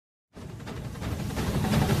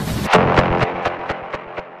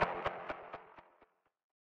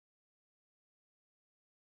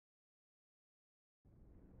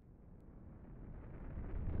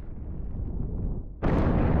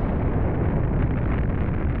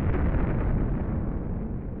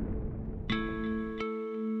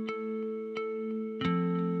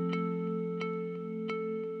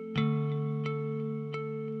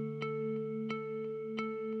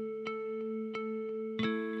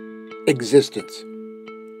Existence,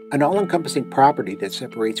 an all-encompassing property that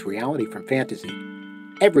separates reality from fantasy,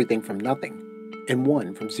 everything from nothing, and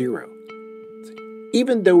one from zero.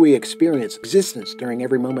 Even though we experience existence during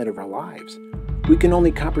every moment of our lives, we can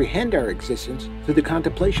only comprehend our existence through the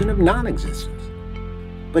contemplation of non-existence.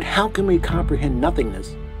 But how can we comprehend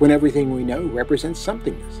nothingness when everything we know represents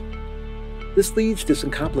somethingness? This leads to some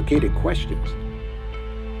complicated questions.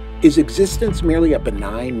 Is existence merely a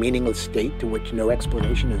benign, meaningless state to which no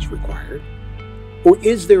explanation is required? Or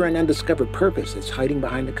is there an undiscovered purpose that's hiding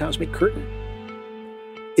behind the cosmic curtain?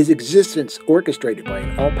 Is existence orchestrated by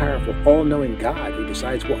an all-powerful, all-knowing God who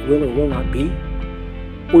decides what will or will not be?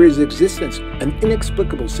 Or is existence an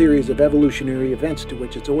inexplicable series of evolutionary events to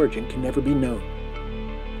which its origin can never be known?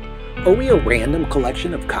 Are we a random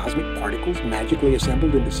collection of cosmic particles magically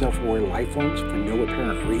assembled into self-aware life forms for no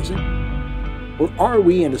apparent reason? Or are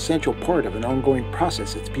we an essential part of an ongoing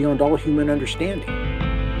process that's beyond all human understanding?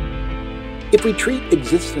 If we treat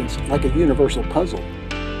existence like a universal puzzle,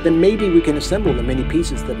 then maybe we can assemble the many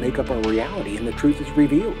pieces that make up our reality and the truth is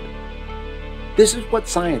revealed. This is what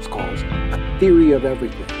science calls a theory of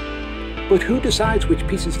everything. But who decides which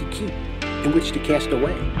pieces to keep and which to cast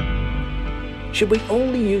away? Should we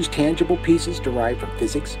only use tangible pieces derived from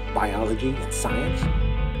physics, biology, and science?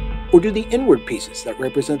 Or do the inward pieces that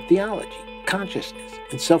represent theology, consciousness,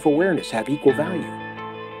 and self-awareness have equal value?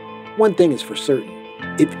 One thing is for certain,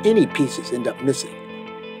 if any pieces end up missing,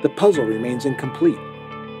 the puzzle remains incomplete.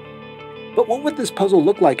 But what would this puzzle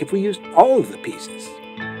look like if we used all of the pieces?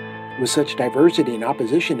 With such diversity and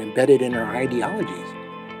opposition embedded in our ideologies,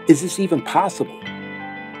 is this even possible?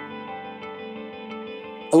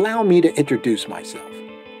 Allow me to introduce myself.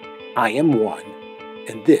 I am one,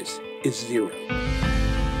 and this is zero.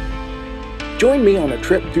 Join me on a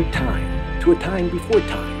trip through time, to a time before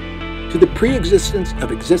time, to the pre-existence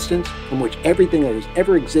of existence from which everything that has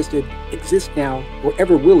ever existed, exists now, or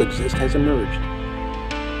ever will exist has emerged.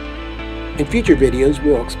 In future videos,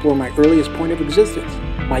 we'll explore my earliest point of existence,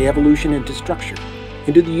 my evolution into structure,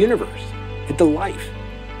 into the universe, into life,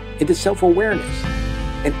 into self-awareness,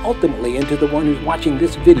 and ultimately into the one who's watching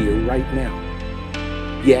this video right now.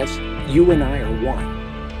 Yes, you and I are one,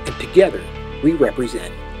 and together we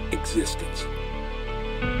represent existence.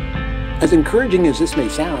 As encouraging as this may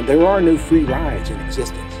sound, there are no free rides in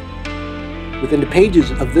existence. Within the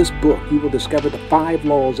pages of this book, you will discover the 5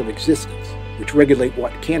 laws of existence, which regulate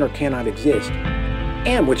what can or cannot exist,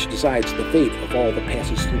 and which decides the fate of all that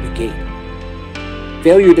passes through the gate.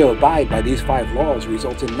 Failure to abide by these 5 laws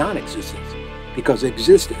results in non-existence, because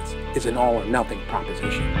existence is an all-or-nothing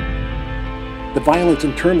proposition. The violence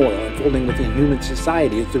and turmoil unfolding within human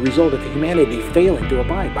society is the result of humanity failing to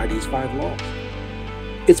abide by these 5 laws.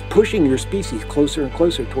 It's pushing your species closer and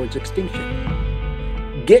closer towards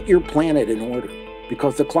extinction. Get your planet in order,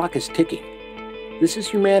 because the clock is ticking. This is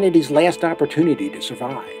humanity's last opportunity to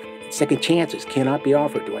survive. Second chances cannot be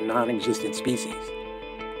offered to a non-existent species.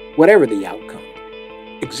 Whatever the outcome,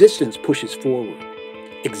 existence pushes forward.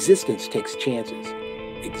 Existence takes chances.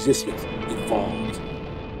 Existence evolves.